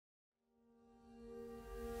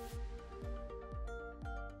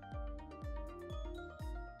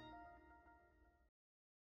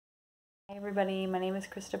everybody, my name is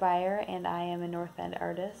Krista and I am a North End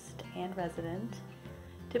artist and resident.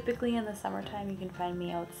 Typically in the summertime you can find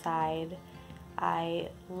me outside. I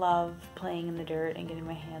love playing in the dirt and getting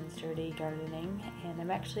my hands dirty gardening, and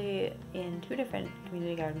I'm actually in 2 different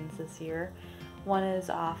community gardens this year. One is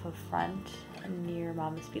off of Front near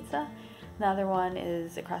Mama's Pizza. The other one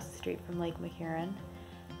is across the street from Lake McHarren,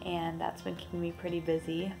 and that's been keeping me pretty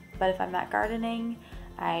busy. But if I'm not gardening,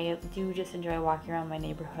 I do just enjoy walking around my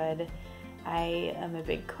neighborhood. I am a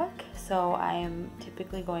big cook, so I am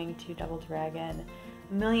typically going to Double Dragon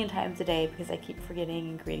a million times a day because I keep forgetting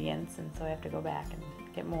ingredients, and so I have to go back and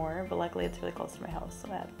get more. But luckily it's really close to my house, so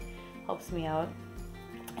that helps me out.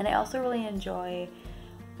 And I also really enjoy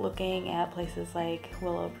looking at places like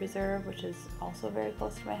Willow Preserve, which is also very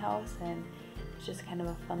close to my house, and it's just kind of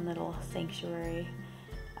a fun little sanctuary.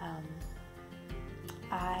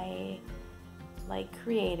 I like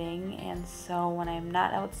creating, and so when I'm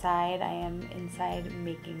not outside, I am inside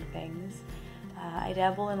making things. I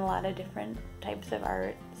dabble in a lot of different types of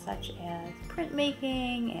art, such as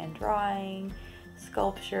printmaking and drawing,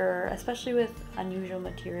 sculpture, especially with unusual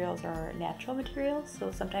materials or natural materials.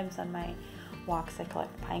 So sometimes on my walks I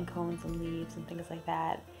collect pine cones and leaves and things like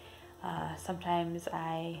that. Sometimes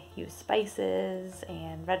I use spices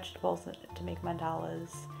and vegetables to make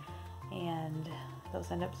mandalas, and those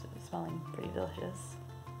end up smelling pretty delicious.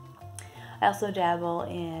 I also dabble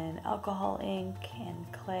in alcohol ink and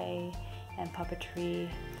clay and puppetry.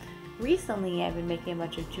 Recently I've been making a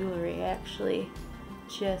bunch of jewelry. I actually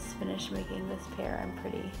just finished making this pair I'm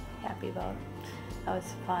pretty happy about. That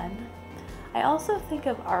was fun. I also think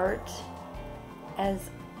of art as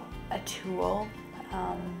a tool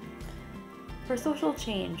for social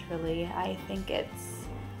change, really. I think it's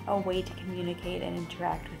a way to communicate and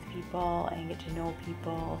interact with people and get to know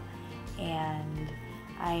people, and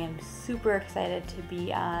I am super excited to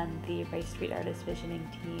be on the Rice Street Artist Visioning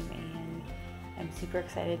team, and I'm super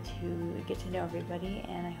excited to get to know everybody,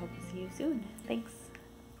 and I hope to see you soon. Thanks.